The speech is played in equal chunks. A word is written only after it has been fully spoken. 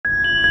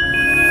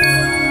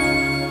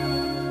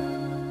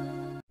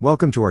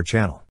Welcome to our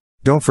channel.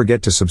 Don't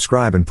forget to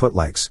subscribe and put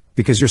likes,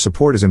 because your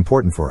support is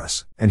important for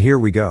us. And here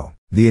we go.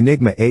 The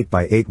Enigma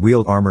 8x8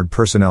 wheeled armored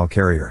personnel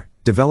carrier,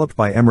 developed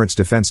by Emirates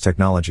Defense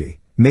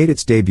Technology, made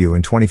its debut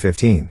in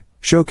 2015,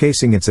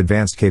 showcasing its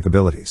advanced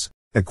capabilities.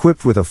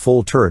 Equipped with a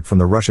full turret from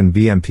the Russian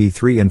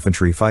BMP-3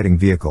 infantry fighting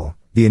vehicle,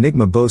 the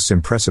Enigma boasts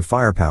impressive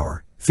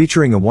firepower,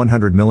 featuring a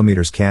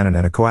 100mm cannon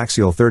and a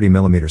coaxial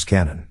 30mm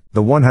cannon.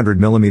 The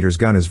 100mm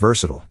gun is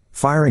versatile,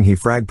 firing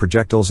HE-frag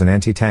projectiles and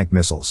anti-tank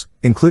missiles,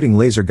 including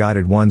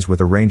laser-guided ones with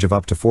a range of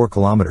up to 4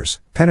 km,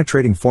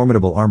 penetrating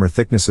formidable armor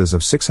thicknesses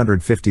of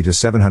 650 to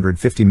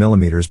 750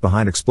 mm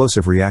behind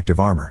explosive reactive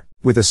armor.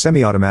 With a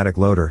semi-automatic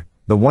loader,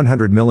 the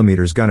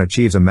 100mm gun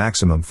achieves a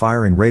maximum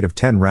firing rate of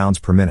 10 rounds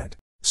per minute.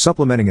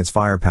 Supplementing its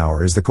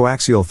firepower is the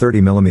coaxial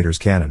 30mm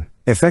cannon,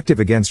 effective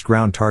against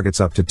ground targets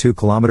up to 2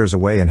 km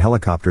away and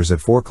helicopters at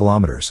 4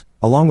 km,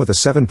 along with a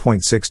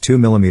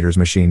 7.62mm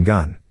machine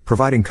gun,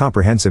 providing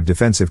comprehensive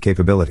defensive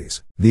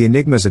capabilities. The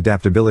Enigma's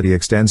adaptability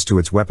extends to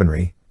its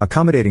weaponry,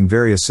 accommodating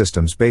various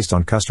systems based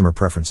on customer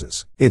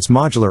preferences. Its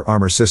modular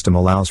armor system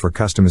allows for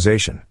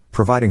customization,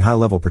 providing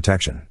high-level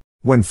protection.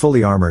 When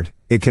fully armored,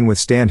 it can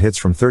withstand hits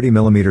from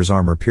 30mm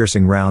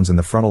armor-piercing rounds in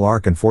the frontal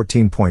arc and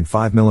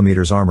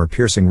 14.5mm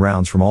armor-piercing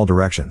rounds from all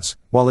directions,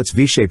 while its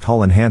V-shaped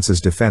hull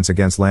enhances defense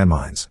against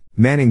landmines.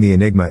 Manning the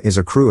Enigma is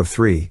a crew of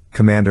 3,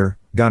 commander,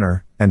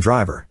 gunner, and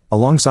driver,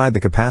 alongside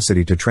the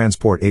capacity to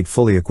transport 8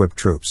 fully equipped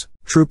troops.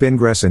 Troop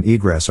ingress and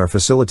egress are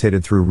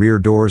facilitated through rear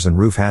doors and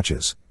roof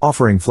hatches,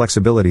 offering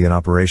flexibility in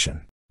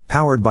operation.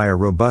 Powered by a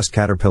robust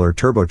Caterpillar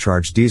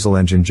turbocharged diesel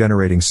engine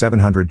generating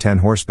 710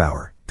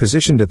 horsepower,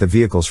 positioned at the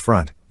vehicle's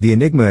front, the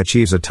Enigma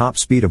achieves a top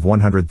speed of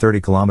 130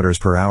 km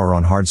per hour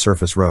on hard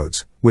surface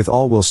roads, with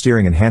all-wheel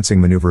steering enhancing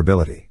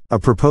maneuverability. A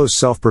proposed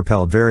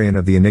self-propelled variant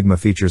of the Enigma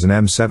features an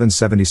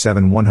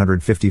M777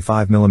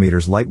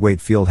 155mm lightweight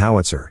field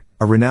howitzer,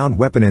 a renowned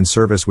weapon in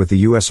service with the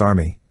U.S.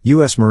 Army,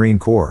 U.S. Marine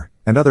Corps,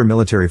 and other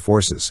military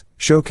forces,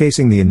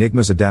 showcasing the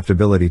Enigma's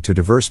adaptability to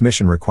diverse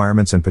mission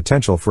requirements and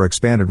potential for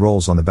expanded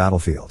roles on the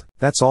battlefield.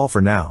 That's all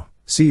for now.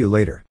 See you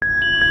later.